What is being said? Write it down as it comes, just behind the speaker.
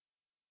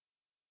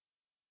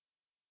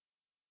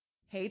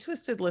Hey,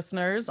 Twisted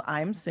listeners,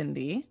 I'm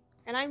Cindy.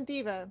 And I'm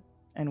Diva.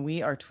 And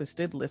we are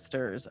Twisted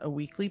Listers, a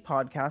weekly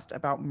podcast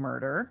about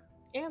murder.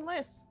 And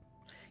lists.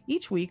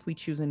 Each week, we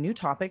choose a new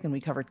topic and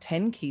we cover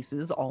 10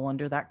 cases, all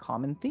under that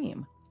common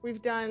theme.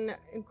 We've done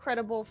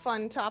incredible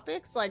fun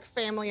topics like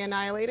family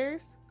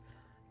annihilators,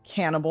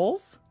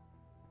 cannibals,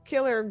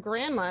 killer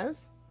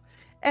grandmas,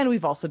 and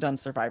we've also done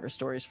survivor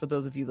stories for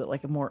those of you that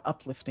like a more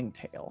uplifting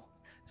tale.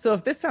 So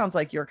if this sounds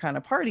like your kind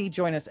of party,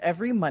 join us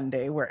every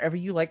Monday wherever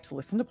you like to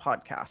listen to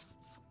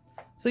podcasts.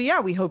 So yeah,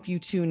 we hope you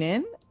tune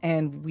in,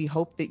 and we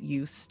hope that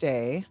you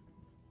stay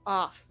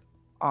off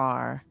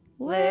our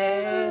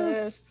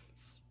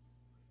lists.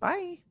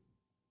 Bye.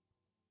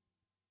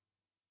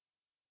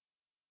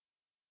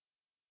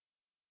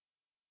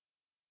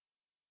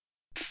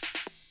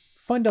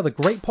 Find other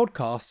great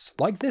podcasts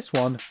like this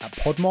one at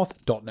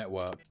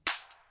podmoth.network.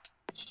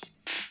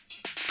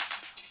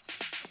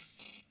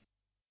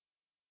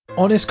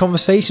 Honest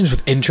conversations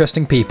with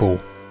interesting people.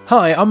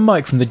 Hi, I'm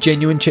Mike from the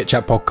Genuine Chit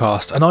Chat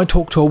podcast, and I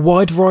talk to a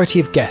wide variety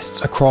of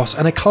guests across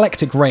an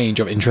eclectic range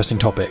of interesting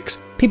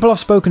topics. People I've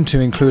spoken to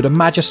include a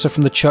magister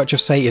from the Church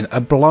of Satan, a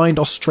blind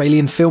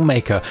Australian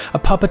filmmaker, a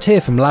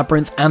puppeteer from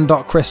Labyrinth and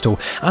Dark Crystal,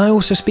 and I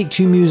also speak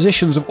to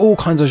musicians of all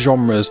kinds of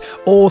genres,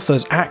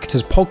 authors,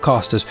 actors,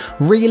 podcasters.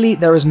 Really,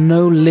 there is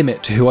no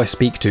limit to who I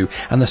speak to,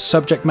 and the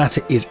subject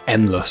matter is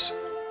endless.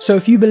 So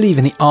if you believe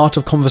in the art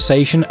of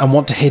conversation and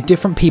want to hear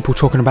different people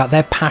talking about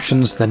their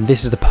passions, then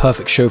this is the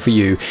perfect show for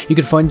you. You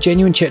can find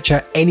Genuine Chit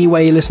Chat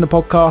anywhere you listen to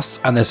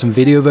podcasts, and there's some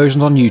video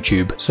versions on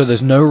YouTube, so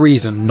there's no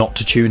reason not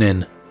to tune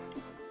in.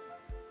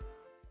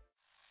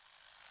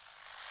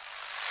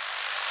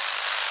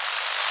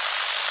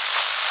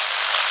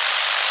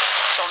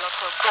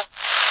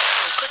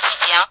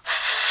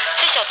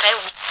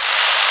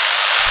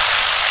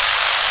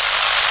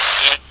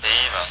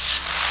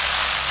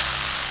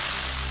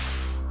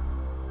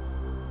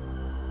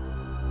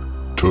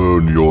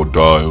 Turn your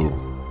dial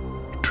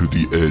to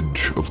the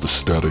edge of the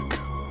static.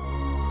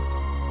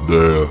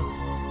 There,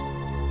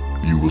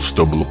 you will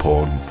stumble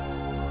upon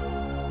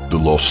the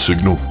lost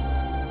signal.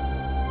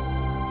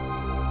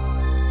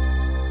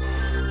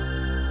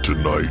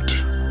 Tonight,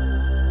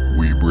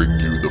 we bring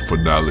you the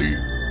finale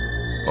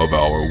of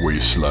our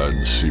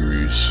Wasteland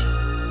series.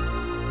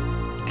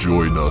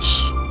 Join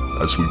us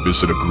as we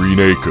visit a green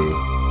acre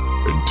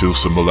and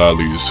Tilsa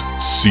Mullally's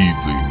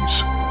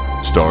Seedlings,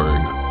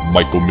 starring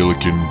Michael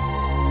Milliken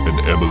and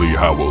Emily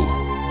Howell.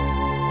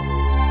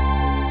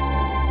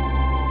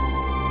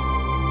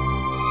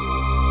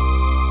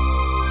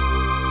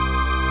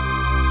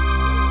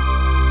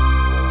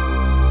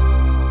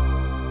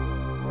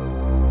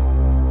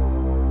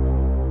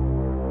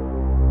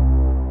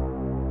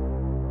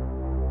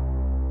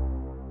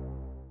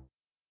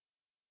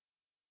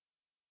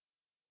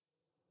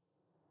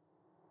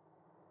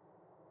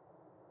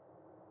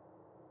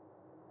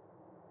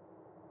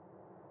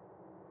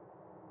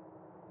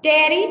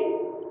 Daddy?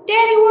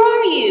 Daddy,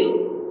 where are you?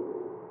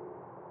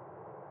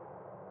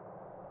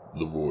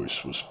 The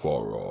voice was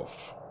far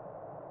off,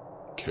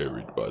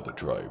 carried by the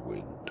dry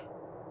wind,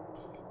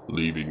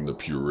 leaving the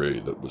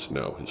puree that was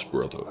now his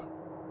brother.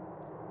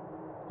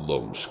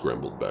 Lum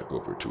scrambled back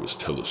over to his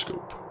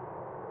telescope,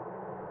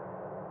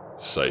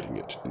 sighting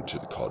it into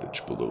the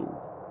cottage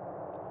below.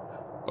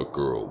 A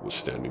girl was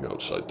standing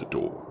outside the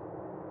door,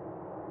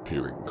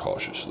 peering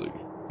cautiously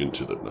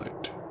into the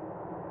night.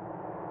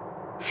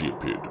 She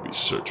appeared to be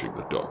searching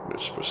the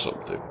darkness for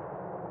something.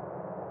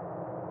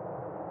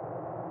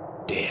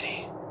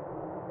 Daddy.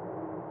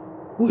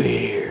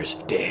 Where's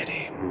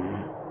Daddy?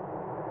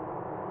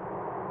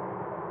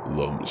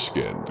 Lum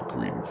scanned the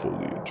green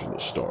foliage and the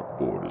stark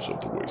borders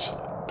of the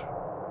wasteland,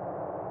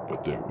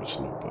 but there was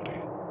nobody.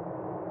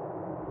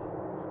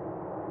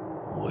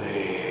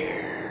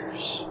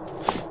 Where's...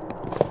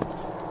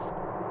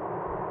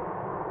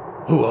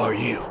 Who are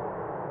you?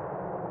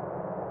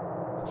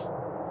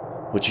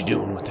 What you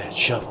doing with that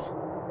shovel?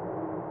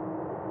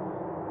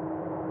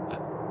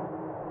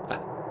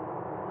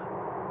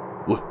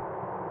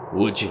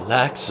 Would you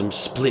like some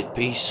split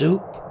pea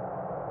soup?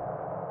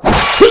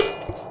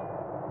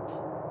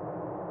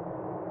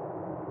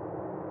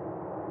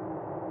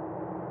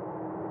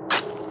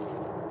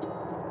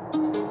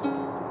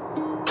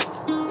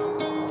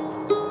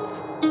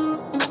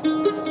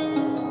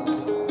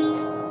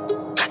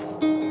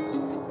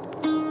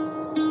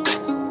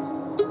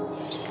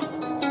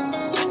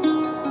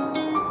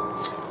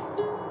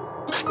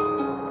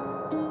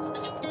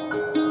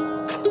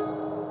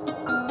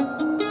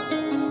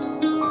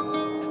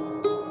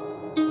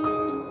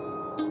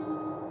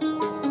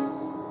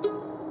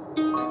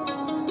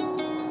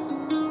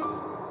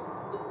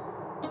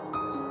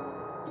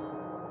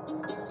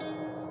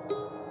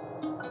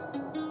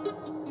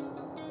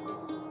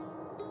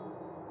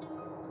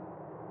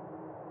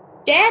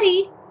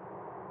 Daddy?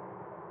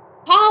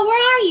 Pa,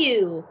 where are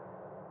you?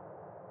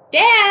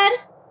 Dad?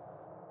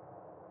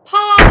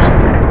 Pa?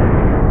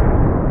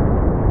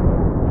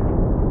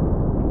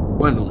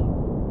 Gwendolyn,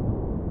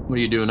 what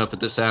are you doing up at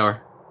this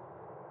hour?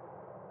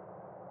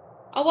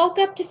 I woke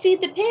up to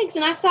feed the pigs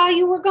and I saw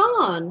you were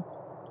gone.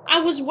 I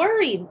was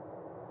worried.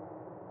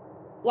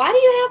 Why do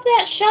you have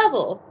that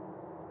shovel?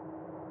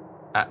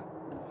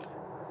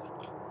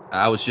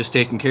 I was just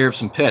taking care of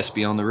some pests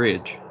beyond the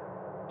ridge.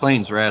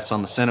 Plains rats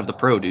on the scent of the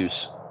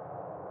produce.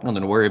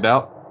 Nothing to worry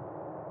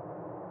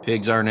about.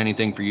 Pigs aren't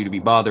anything for you to be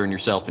bothering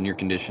yourself in your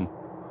condition.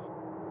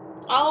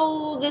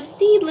 Oh, the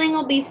seedling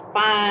will be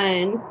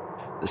fine.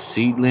 The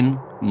seedling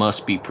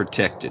must be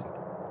protected.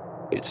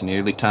 It's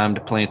nearly time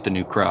to plant the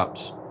new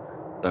crops.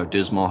 Our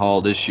dismal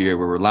haul this year,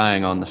 we're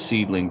relying on the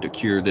seedling to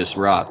cure this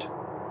rot.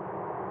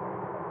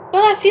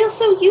 But I feel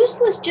so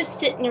useless just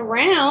sitting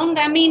around.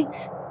 I mean,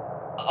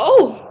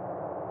 oh,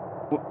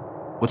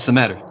 What's the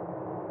matter?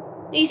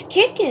 he's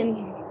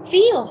kicking.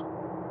 Feel.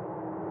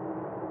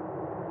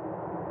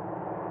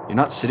 You're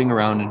not sitting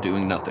around and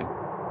doing nothing.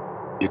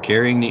 You're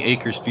carrying the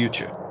acre's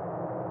future.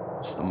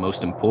 It's the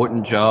most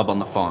important job on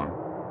the farm.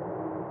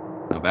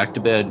 Now back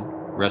to bed,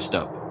 rest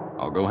up.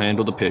 I'll go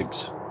handle the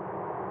pigs.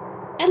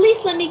 At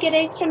least let me get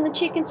eggs from the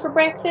chickens for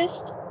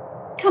breakfast.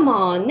 Come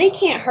on, they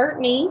can't hurt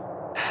me.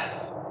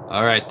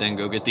 All right, then,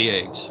 go get the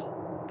eggs.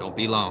 Don't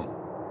be long.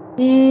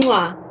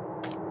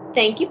 Mwah.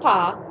 Thank you,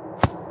 Pa.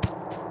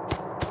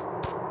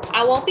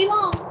 I won't be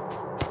long.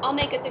 I'll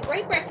make us a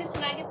great breakfast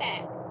when I get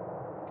back.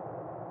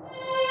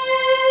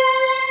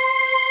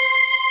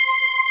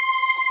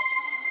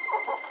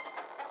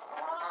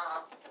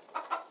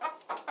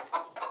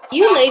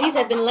 You ladies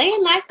have been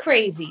laying like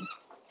crazy.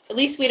 At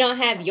least we don't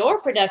have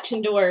your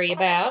production to worry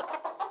about.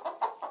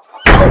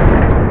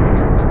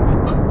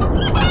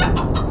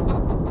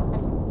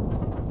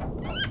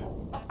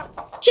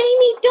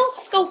 Jamie, don't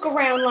skulk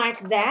around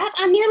like that.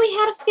 I nearly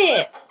had a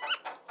fit.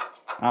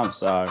 I'm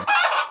sorry.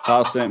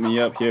 Pa sent me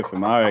up here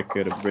from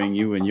Arica to bring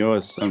you and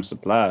yours some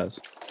supplies.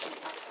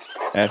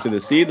 After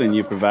the seedling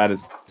you provided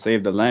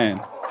saved the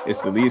land,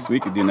 it's the least we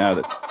could do now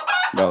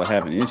that y'all are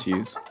having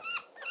issues.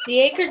 The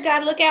acres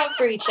gotta look out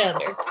for each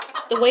other.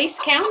 The wastes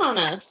count on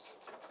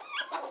us.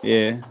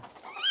 Yeah.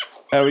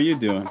 How are you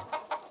doing?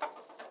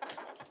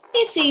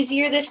 It's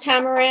easier this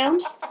time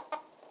around.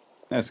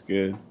 That's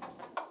good.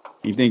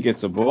 You think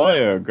it's a boy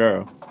or a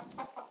girl?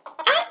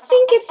 I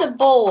think it's a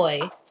boy,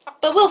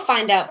 but we'll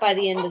find out by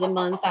the end of the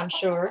month, I'm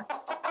sure.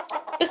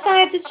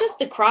 Besides, it's just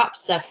the crops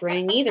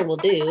suffering. Either will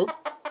do.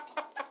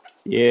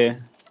 Yeah,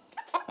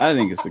 I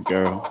think it's a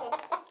girl.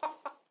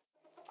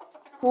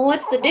 Well,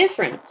 what's the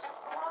difference?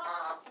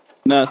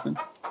 Nothing.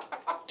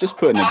 Just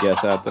putting a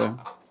guess out there.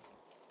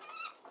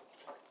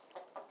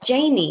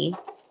 Jamie,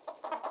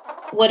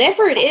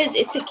 whatever it is,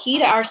 it's a key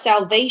to our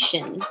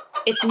salvation.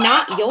 It's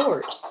not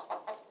yours.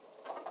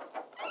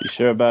 You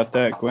sure about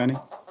that, Gwenny?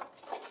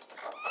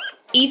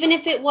 Even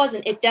if it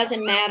wasn't, it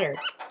doesn't matter.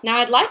 Now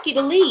I'd like you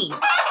to leave.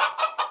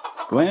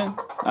 Gwen,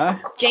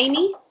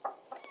 Jamie,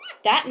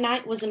 that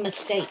night was a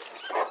mistake.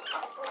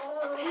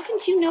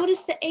 Haven't you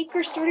noticed the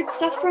acre started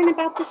suffering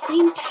about the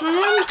same time?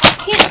 I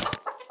can't.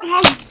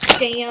 Oh,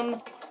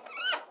 damn.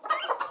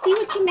 See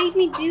what you made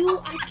me do?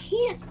 I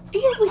can't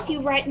deal with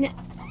you right now.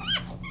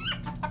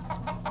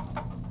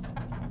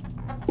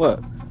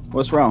 What?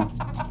 What's wrong?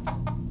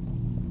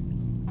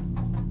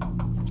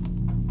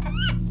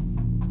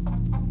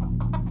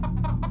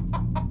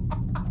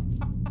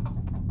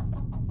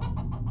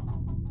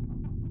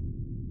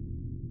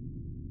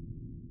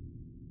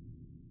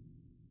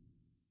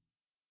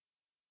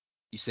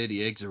 You say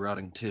the eggs are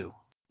rotting too.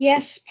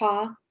 Yes,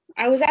 Pa.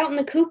 I was out in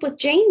the coop with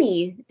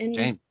Jamie,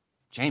 and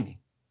Jamie?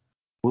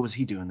 What was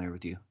he doing there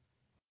with you?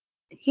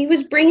 he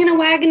was bringing a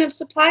wagon of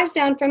supplies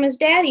down from his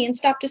daddy and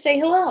stopped to say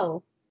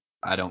hello.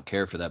 I don't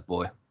care for that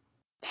boy.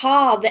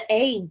 Pa, the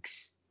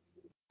eggs.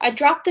 I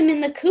dropped them in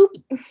the coop.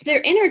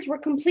 Their innards were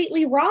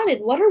completely rotted.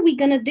 What are we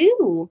gonna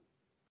do?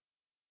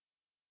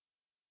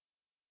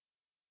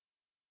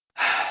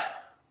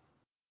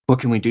 What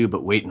can we do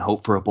but wait and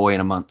hope for a boy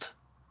in a month?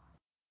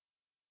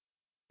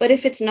 But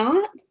if it's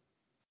not?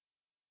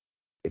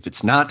 If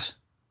it's not,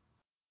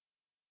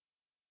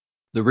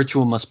 the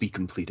ritual must be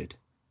completed.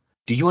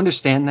 Do you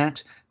understand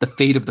that? The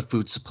fate of the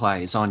food supply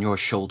is on your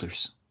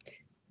shoulders.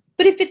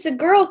 But if it's a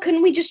girl,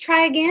 couldn't we just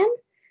try again?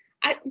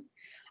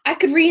 I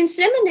could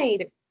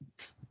re-inseminate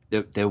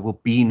her. There will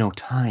be no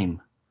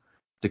time.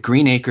 The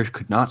Green Acre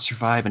could not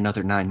survive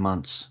another 9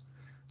 months.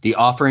 The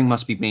offering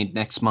must be made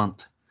next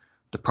month.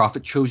 The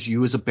prophet chose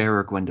you as a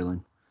bearer,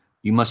 Gwendolyn.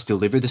 You must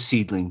deliver the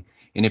seedling,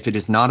 and if it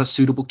is not a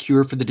suitable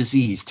cure for the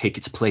disease, take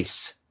its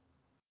place.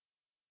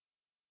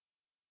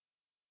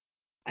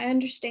 I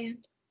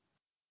understand.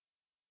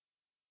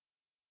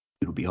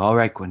 It'll be all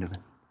right,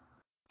 Gwendolyn.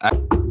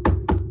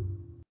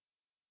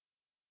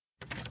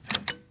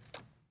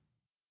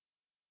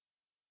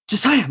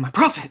 Josiah, my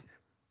prophet!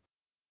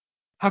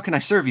 How can I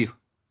serve you?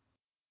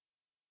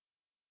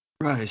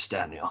 Rise,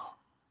 Daniel.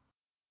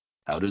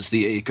 How does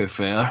the acre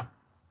fare?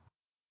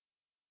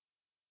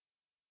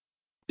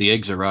 The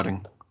eggs are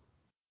rotting.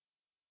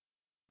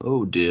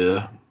 Oh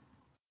dear.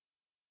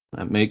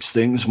 That makes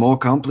things more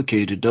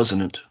complicated,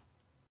 doesn't it?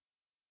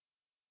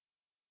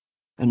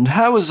 And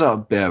how is our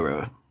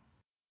bearer?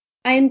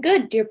 I am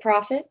good, dear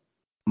prophet.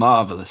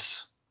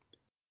 Marvelous.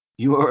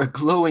 You are a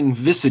glowing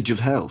visage of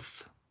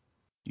health.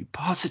 You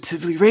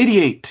positively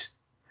radiate.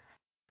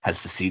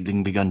 Has the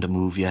seedling begun to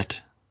move yet?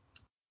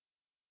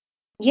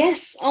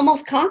 Yes,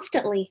 almost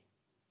constantly.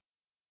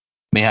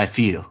 May I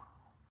feel?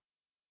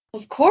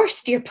 Of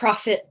course, dear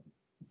prophet.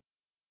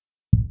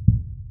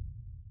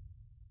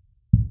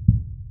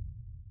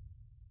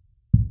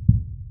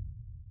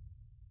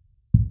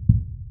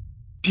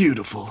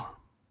 Beautiful.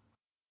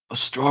 A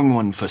strong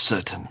one for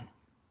certain.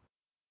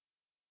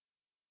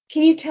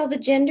 Can you tell the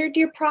gender,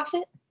 dear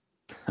prophet?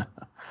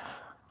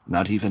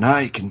 Not even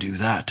I can do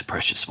that,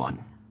 precious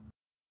one.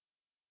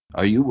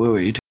 Are you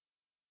worried?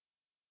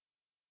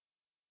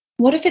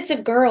 What if it's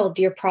a girl,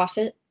 dear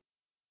prophet?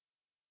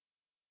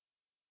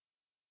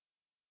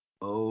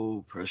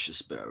 Oh,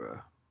 precious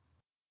bearer.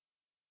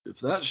 If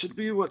that should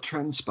be what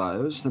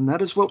transpires, then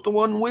that is what the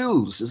one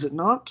wills, is it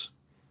not?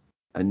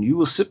 And you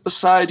will sit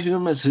beside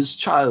him as his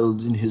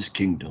child in his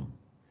kingdom.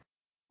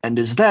 And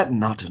is that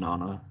not an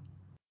honor?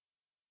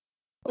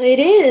 It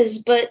is,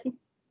 but...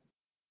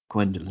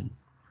 Gwendolyn,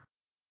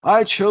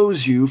 I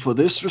chose you for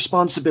this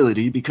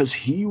responsibility because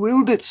he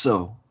willed it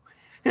so.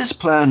 His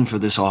plan for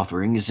this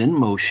offering is in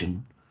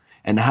motion,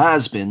 and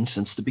has been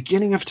since the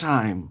beginning of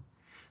time,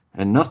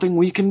 and nothing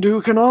we can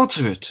do can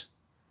alter it.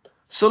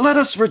 So let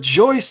us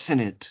rejoice in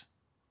it.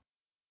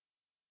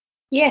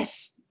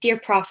 Yes, dear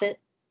prophet.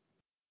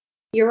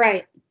 You're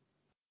right.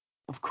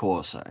 Of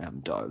course I am,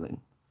 darling.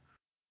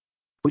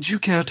 Would you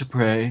care to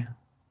pray?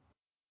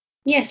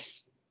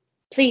 Yes,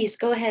 please,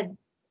 go ahead.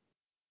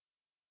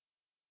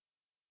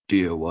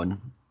 Dear one,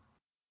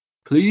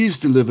 please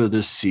deliver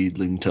this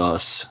seedling to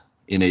us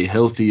in a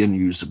healthy and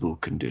usable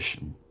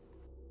condition.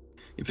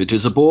 If it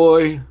is a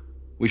boy,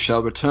 we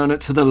shall return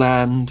it to the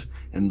land,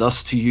 and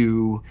thus to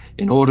you,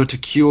 in order to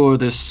cure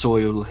this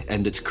soil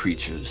and its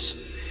creatures.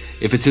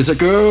 If it is a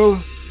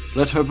girl,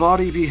 let her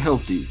body be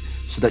healthy,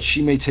 so that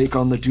she may take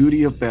on the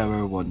duty of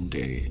bearer one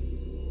day.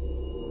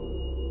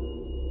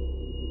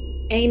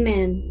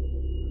 Amen.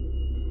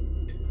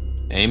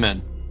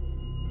 Amen.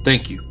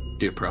 Thank you,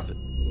 dear prophet.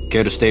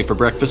 Care to stay for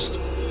breakfast?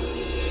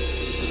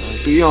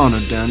 I'd be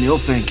honored, Daniel.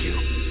 Thank you.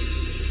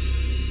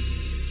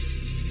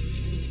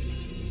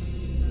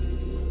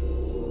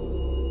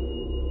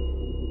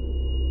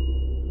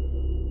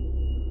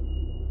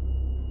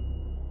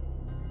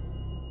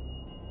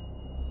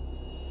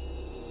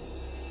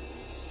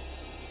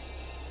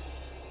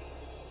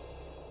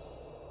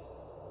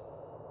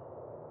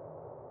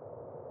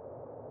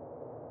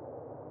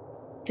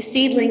 The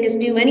seedling is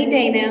due any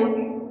day now.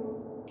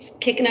 It's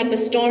kicking up a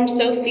storm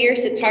so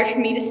fierce it's hard for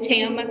me to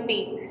stay on my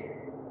feet.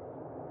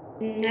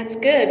 And that's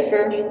good,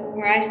 for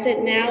where I sit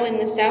now in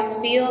the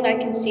south field, I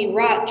can see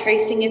rot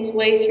tracing its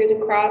way through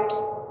the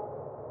crops.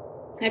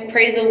 I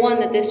pray to the one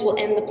that this will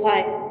end the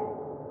plight.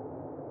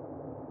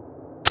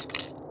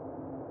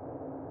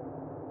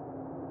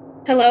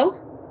 Hello?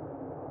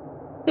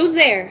 Who's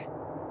there?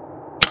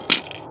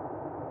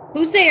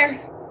 Who's there?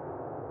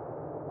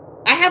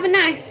 I have a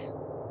knife.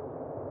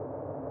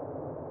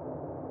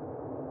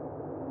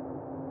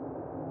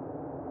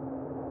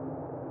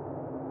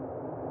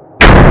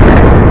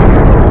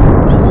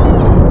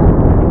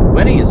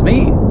 Winnie, it's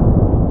me.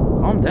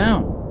 Calm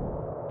down.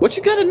 What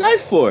you got a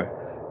knife for?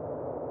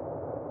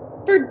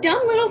 For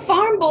dumb little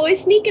farm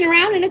boys sneaking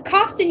around and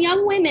accosting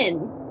young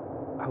women.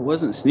 I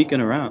wasn't sneaking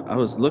around. I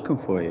was looking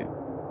for you.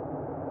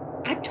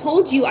 I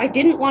told you I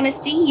didn't want to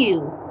see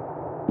you.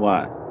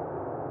 Why?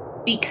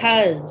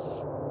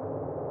 Because.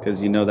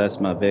 Because you know that's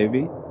my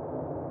baby?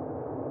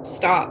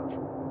 Stop.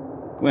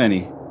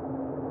 Gwenny.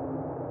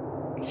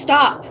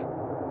 Stop.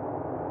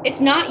 It's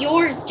not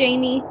yours,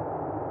 Jamie.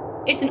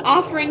 It's an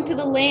offering to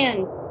the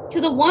land,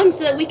 to the one,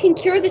 so that we can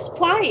cure this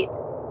plight.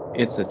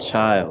 It's a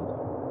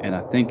child, and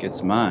I think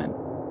it's mine.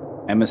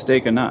 And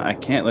mistake or not, I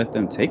can't let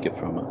them take it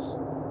from us.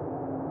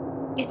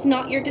 It's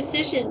not your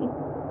decision.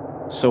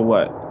 So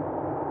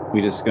what? We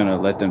just gonna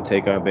let them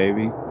take our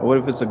baby? Or what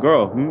if it's a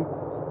girl,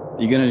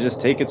 You gonna just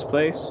take its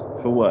place?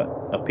 For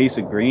what? A piece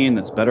of green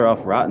that's better off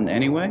rotten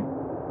anyway?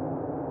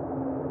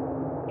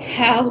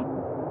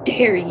 How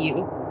dare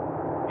you?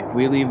 If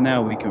we leave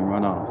now, we can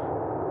run off.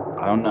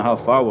 I don't know how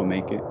far we'll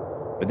make it,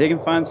 but they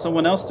can find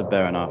someone else to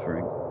bear an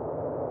offering.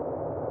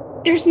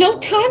 There's no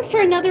time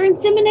for another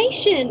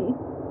insemination.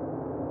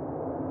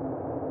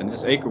 And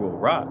this acre will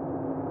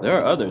rot. There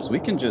are others. We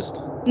can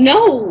just...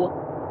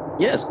 No.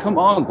 Yes, come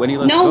on, Gwenny,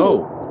 let's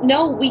go.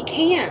 No, we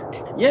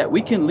can't. Yeah,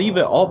 we can leave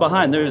it all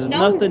behind. There's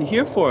nothing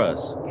here for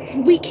us.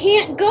 We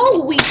can't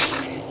go.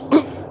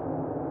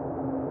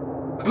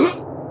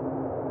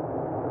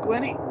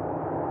 Gwenny.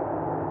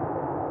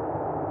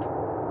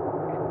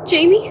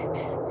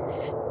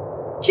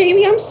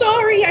 Jamie, I'm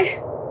sorry.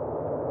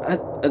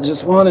 I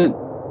just wanted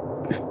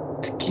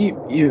to keep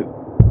you.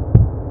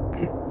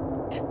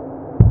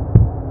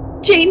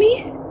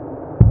 Jamie,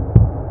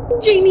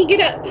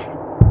 get up.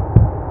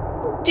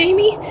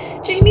 Jamie,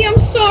 I'm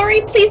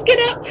sorry. Please get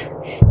up.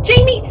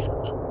 Jamie.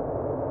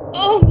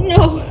 Oh,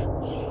 no.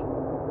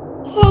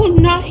 Oh,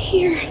 not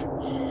here.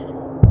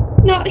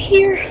 Not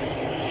here.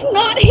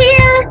 Not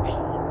here.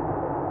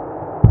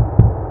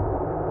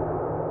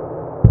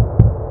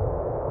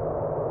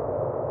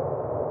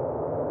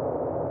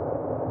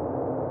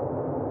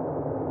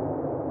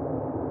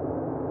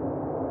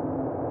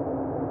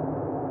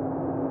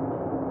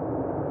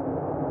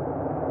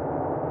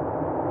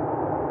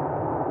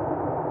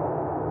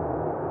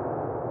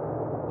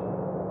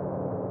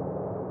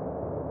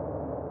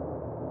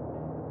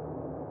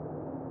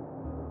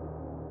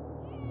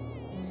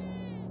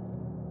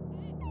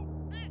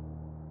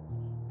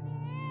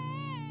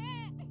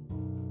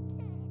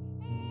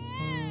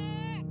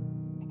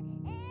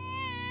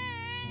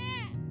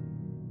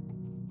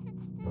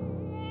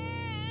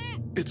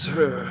 It's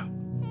her.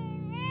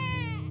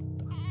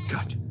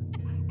 God.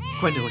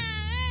 Gwendolyn.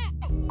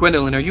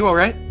 Gwendolyn, are you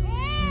alright?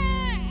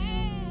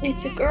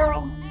 It's a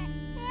girl.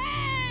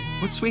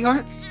 What,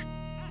 sweetheart?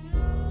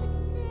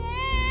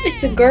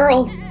 It's a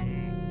girl.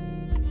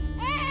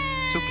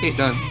 It's okay,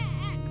 darling.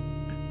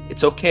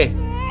 It's okay.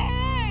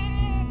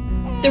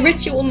 The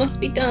ritual must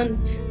be done.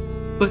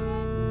 But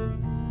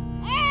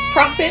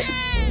Prophet,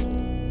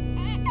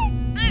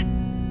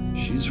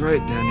 she's right,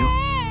 Daniel.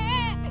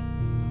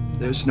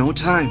 There's no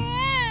time.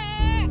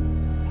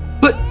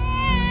 But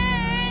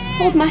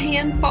hold my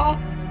hand, Pa.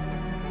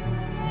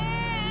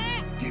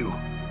 you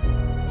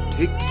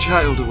take the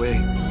child away.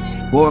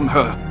 Warm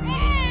her.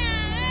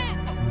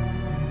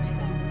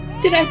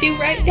 Did I do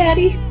right,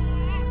 Daddy?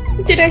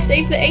 Did I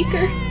save the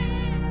acre?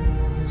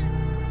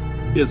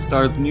 Yes,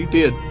 darling, you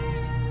did.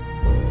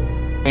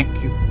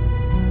 Thank you.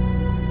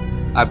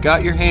 I've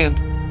got your hand.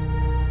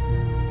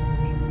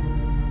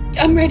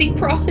 I'm ready,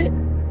 Prophet.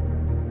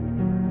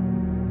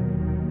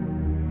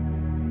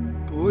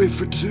 Boy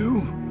for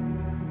two.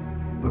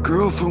 A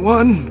girl for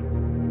one.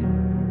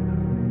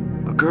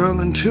 A girl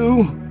and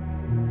two.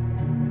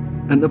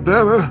 And the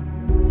bearer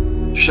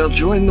shall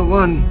join the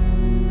one.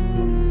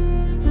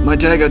 My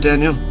dagger,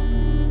 Daniel.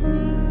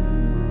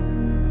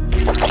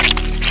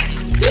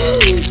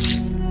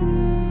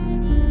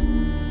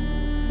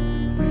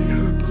 May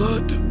her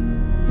blood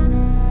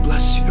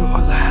bless your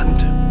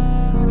land.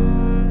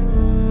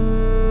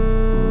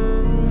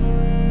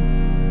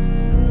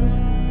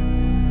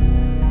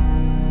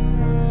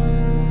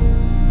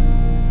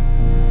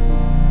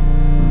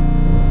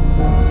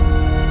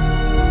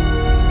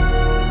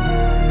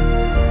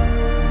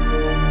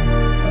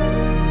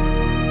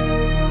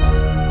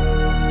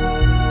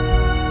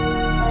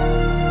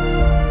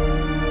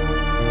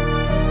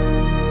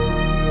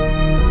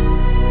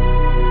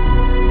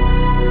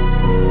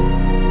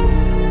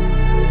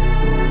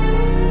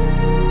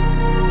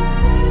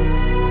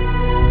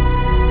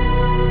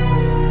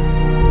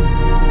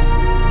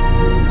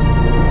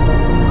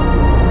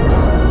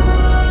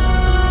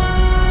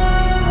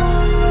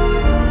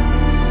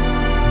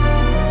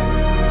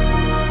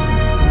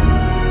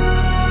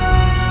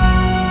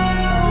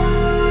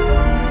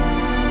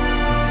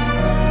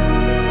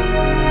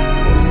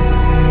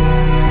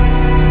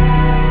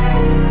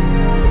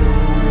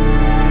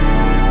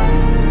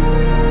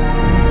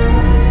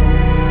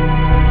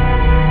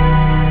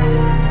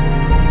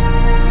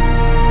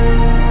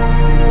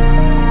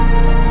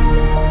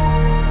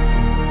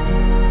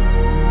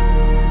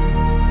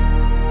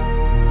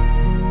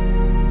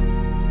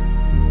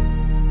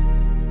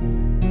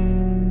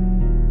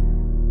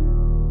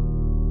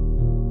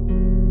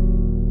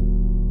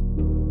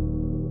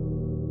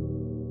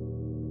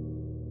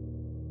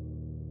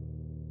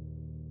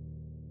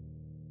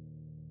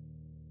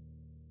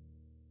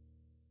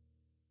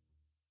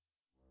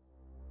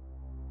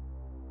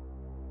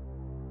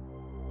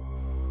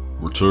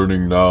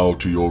 Returning now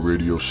to your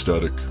radio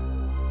static.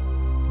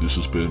 This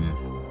has been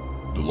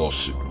The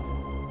Lost Signal.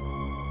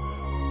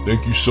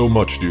 Thank you so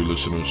much, dear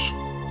listeners,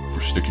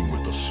 for sticking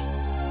with us.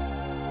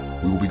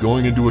 We will be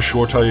going into a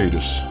short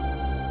hiatus,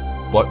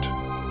 but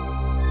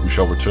we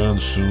shall return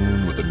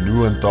soon with a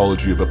new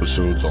anthology of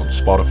episodes on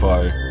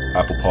Spotify,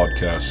 Apple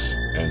Podcasts,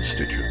 and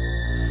Stitcher.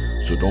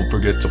 So don't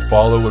forget to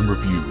follow and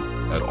review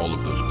at all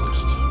of those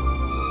places.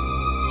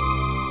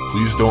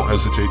 Please don't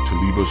hesitate to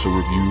leave us a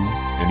review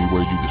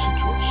anywhere you listen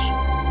to us.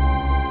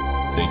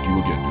 Thank you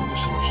again, dear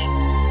listeners.